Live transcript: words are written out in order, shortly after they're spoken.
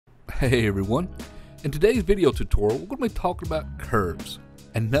Hey everyone, in today's video tutorial we're going to be talking about curves.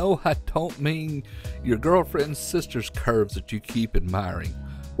 And no, I don't mean your girlfriend's sister's curves that you keep admiring.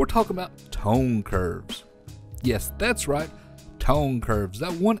 We're talking about tone curves. Yes, that's right, tone curves.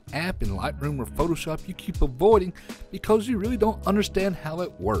 That one app in Lightroom or Photoshop you keep avoiding because you really don't understand how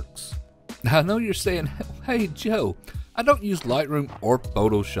it works. Now I know you're saying, hey Joe, I don't use Lightroom or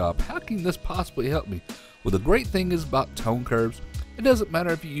Photoshop. How can this possibly help me? Well, the great thing is about tone curves, it doesn't matter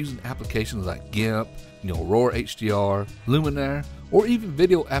if you're using applications like GIMP, Aurora HDR, Luminaire, or even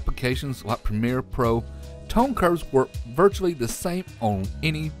video applications like Premiere Pro. Tone curves work virtually the same on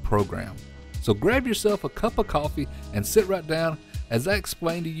any program. So grab yourself a cup of coffee and sit right down as I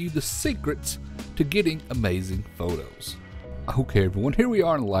explain to you the secrets to getting amazing photos. Okay everyone, here we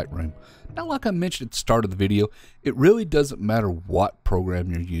are in Lightroom. Now, like I mentioned at the start of the video, it really doesn't matter what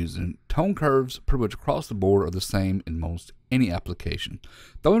program you're using. Tone curves pretty much across the board are the same in most any application.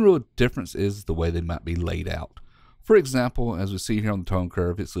 The only real difference is the way they might be laid out. For example, as we see here on the tone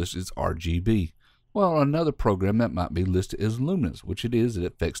curve, it's listed as RGB. Well, another program that might be listed as luminance, which it is. It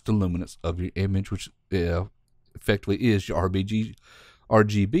affects the luminance of your image, which effectively is your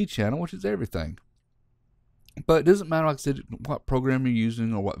RGB channel, which is everything. But it doesn't matter, like I said, what program you're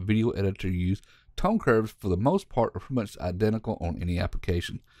using or what video editor you use. Tone curves, for the most part, are pretty much identical on any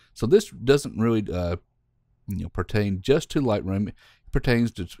application. So this doesn't really pertain just to Lightroom. It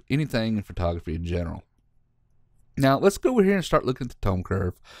pertains to anything in photography in general. Now, let's go over here and start looking at the tone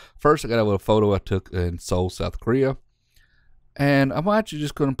curve. First, I got a little photo I took in Seoul, South Korea. And I'm actually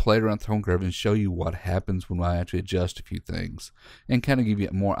just going to play around the tone curve and show you what happens when I actually adjust a few things and kind of give you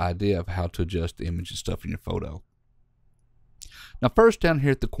a more idea of how to adjust the image and stuff in your photo. Now first, down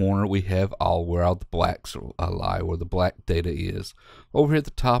here at the corner we have where all the blacks lie, where the black data is. Over here at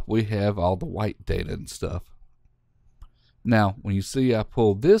the top we have all the white data and stuff. Now when you see I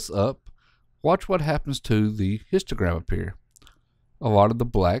pull this up, watch what happens to the histogram up here. A lot of the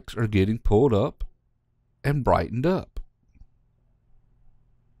blacks are getting pulled up and brightened up.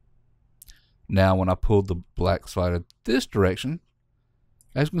 Now when I pull the black slider this direction,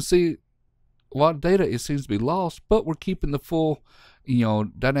 as you can see, a lot of data, it seems to be lost, but we're keeping the full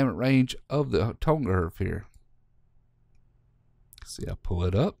dynamic range of the tone curve here. See, I pull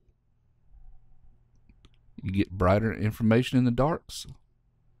it up. You get brighter information in the darks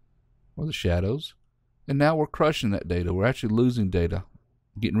or the shadows. And now we're crushing that data. We're actually losing data,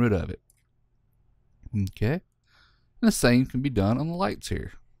 getting rid of it. Okay. And the same can be done on the lights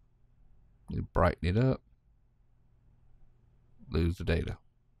here. You brighten it up, lose the data.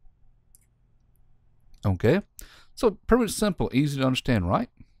 Okay, so pretty much simple, easy to understand, right?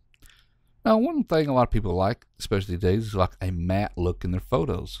 Now, one thing a lot of people like, especially these days, is like a matte look in their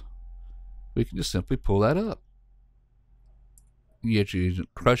photos. We can just simply pull that up. You're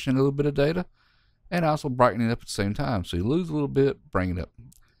crushing a little bit of data and also brightening it up at the same time. So you lose a little bit, bring it up.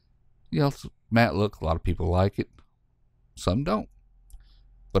 Matte look, a lot of people like it. Some don't.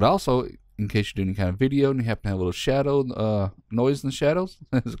 But also, in case you're doing any kind of video and you happen to have a little shadow, noise in the shadows,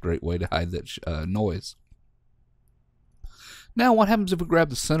 that's a great way to hide that noise. Now, what happens if we grab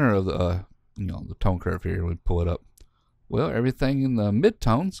the center of the, the tone curve here and we pull it up? Well, everything in the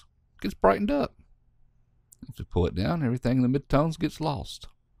midtones gets brightened up. If we pull it down, everything in the midtones gets lost.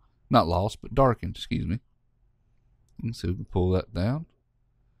 Not lost, but darkened, excuse me. And so we can pull that down.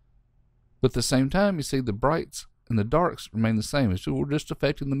 But at the same time, you see the brights and the darks remain the same. So we're just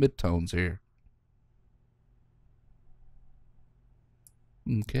affecting the midtones here.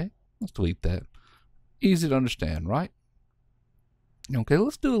 Okay, let's delete that. Easy to understand, right? Okay,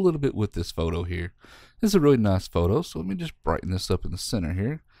 let's do a little bit with this photo here. This is a really nice photo, so let me just brighten this up in the center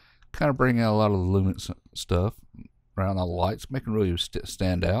here. Kind of bring out a lot of the luminance stuff around all the lights, making it really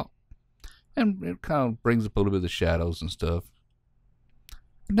stand out. And it kind of brings up a little bit of the shadows and stuff.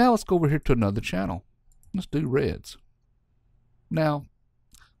 Now let's go over here to another channel. Let's do reds. Now,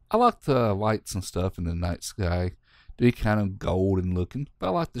 I like the lights and stuff in the night sky to be kind of golden looking, but I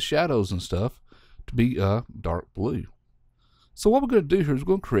like the shadows and stuff to be dark blue. So what we're going to do here is we're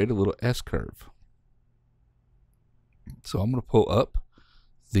going to create a little S-curve. So I'm going to pull up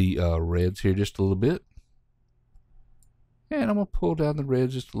the reds here just a little bit. And I'm going to pull down the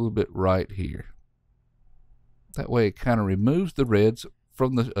reds just a little bit right here. That way it kind of removes the reds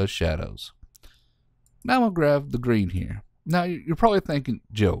from the shadows. Now I'm going to grab the green here. Now you're probably thinking,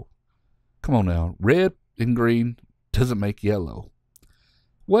 Joe, come on now, red and green doesn't make yellow.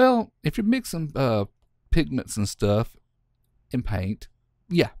 Well, if you're mixing pigments and stuff in paint,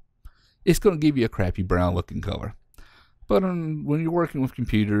 yeah, it's going to give you a crappy brown looking color. But when you're working with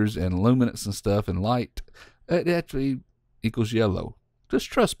computers and luminance and stuff and light, it actually equals yellow Just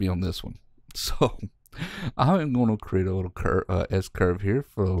trust me on this one. So I'm going to create a little S curve here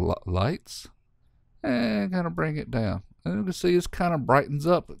for the lights and kind of bring it down. And you can see it kind of brightens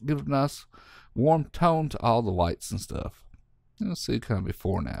up, gives a nice warm tone to all the lights and stuff. You'll see kind of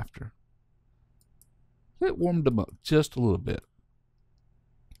before and after. It warmed them up just a little bit.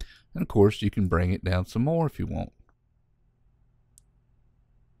 And of course, you can bring it down some more if you want.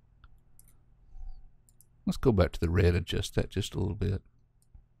 Let's go back to the red and adjust that just a little bit.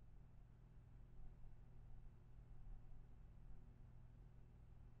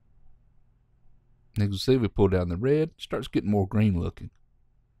 And you can see we pull down the red, it starts getting more green looking.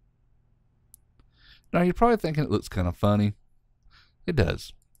 Now you're probably thinking it looks kind of funny. It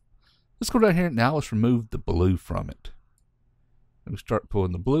does. Let's go down here. Now let's remove the blue from it. And we start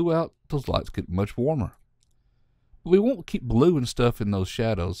pulling the blue out. Those lights get much warmer. But we won't keep blue and stuff in those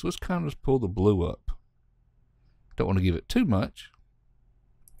shadows. So let's kind of just pull the blue up. Don't want to give it too much.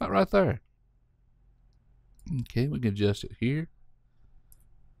 About right there. Okay, we can adjust it here.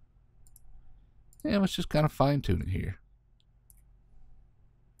 And let's just kind of fine tune it here.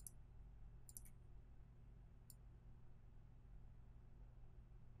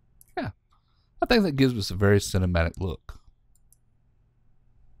 Yeah, I think that gives us a very cinematic look.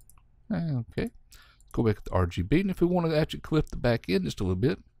 Okay, go back to the RGB, and if we want to actually clip the back end just a little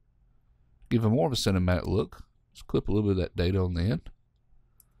bit, give it more of a cinematic look, just clip a little bit of that data on the end.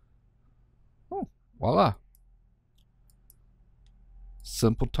 Oh, voila.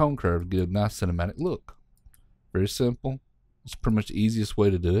 Simple tone curve to get a nice cinematic look. Very simple. It's pretty much the easiest way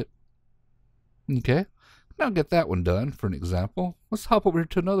to do it. Okay, now get that one done for an example. Let's hop over here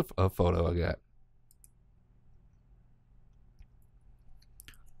to another photo I got.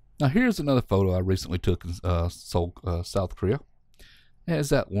 Now here's another photo I recently took in Seoul, South Korea. And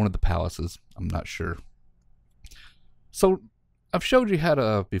it's at one of the palaces. I'm not sure. So I've showed you how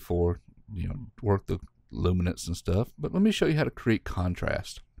to before, work the luminance and stuff, but let me show you how to create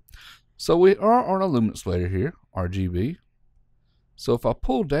contrast. So we are on a luminance layer here, RGB. So if I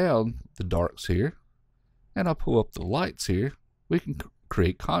pull down the darks here and I pull up the lights here, we can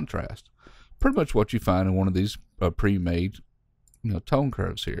create contrast. Pretty much what you find in one of these pre-made tone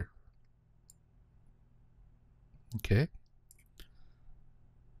curves here. Okay,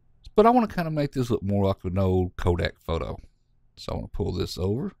 but I want to kind of make this look more like an old Kodak photo. So I want to pull this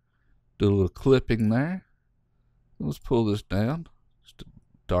over, do a little clipping there. Let's pull this down just to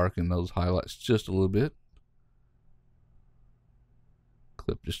darken those highlights just a little bit.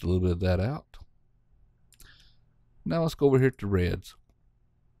 Clip just a little bit of that out. Now let's go over here to reds.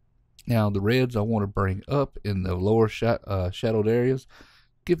 Now the reds I want to bring up in the lower shadowed areas,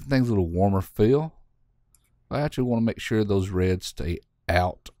 give things a little warmer feel. I actually want to make sure those reds stay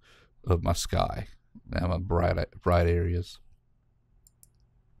out of my sky. Now my bright areas.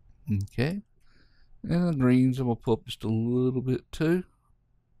 Okay. And the greens I'm going to pull up just a little bit too.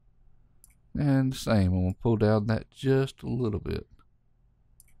 And the same, I'm going to pull down that just a little bit.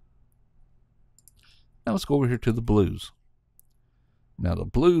 Now let's go over here to the blues. Now the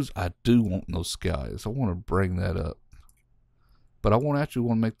blues I do want in those skies. I want to bring that up. But I actually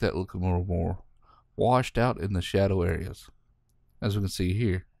want to make that look a little more washed out in the shadow areas. As we can see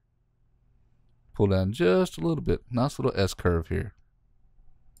here. Pull down just a little bit. Nice little S curve here.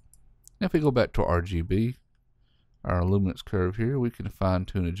 If we go back to our RGB, our luminance curve here, we can fine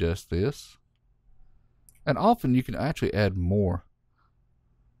tune adjust this. And often you can actually add more,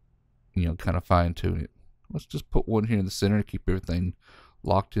 kind of fine tune it. Let's just put one here in the center to keep everything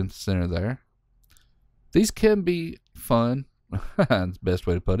locked in the center there. These can be fun, that's the best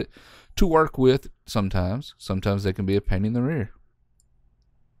way to put it, to work with sometimes. Sometimes they can be a pain in the rear.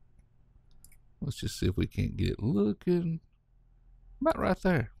 Let's just see if we can't get it looking about right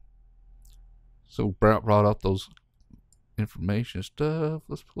there. So brought up those information stuff.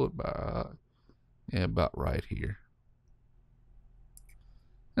 Let's pull it about, about right here.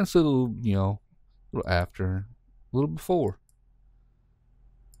 And so a little, a little after, a little before.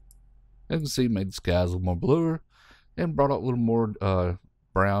 As you can see, made the skies a little more bluer and brought out a little more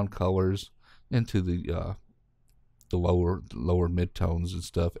brown colors into the lower mid-tones and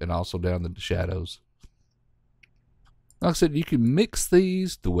stuff, and also down the shadows. Like I said, you can mix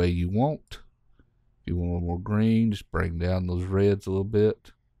these the way you want. If you want a little more green, just bring down those reds a little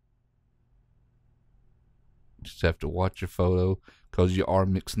bit. Just have to watch your photo because you are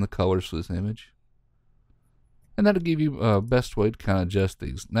mixing the colors for this image. And that'll give you a best way to kind of adjust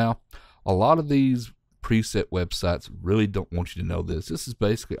these. Now, a lot of these preset websites really don't want you to know this. This is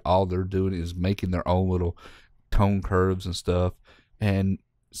basically all they're doing is making their own little tone curves and stuff and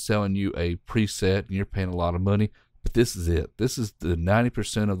selling you a preset, and you're paying a lot of money. But this is it. This is the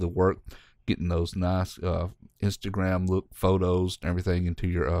 90% of the work, getting those nice Instagram look photos and everything into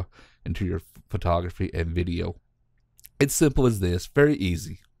your photography and video. It's simple as this, very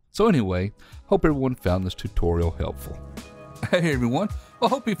easy. So anyway, hope everyone found this tutorial helpful. Hey everyone, well,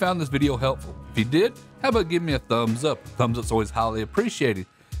 hope you found this video helpful. If you did, how about give me a thumbs up? Thumbs up's always highly appreciated.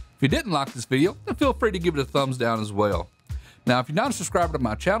 If you didn't like this video, then feel free to give it a thumbs down as well. Now, if you're not a subscriber to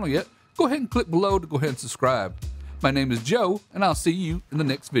my channel yet, go ahead and click below to go ahead and subscribe. My name is Joe, and I'll see you in the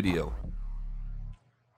next video.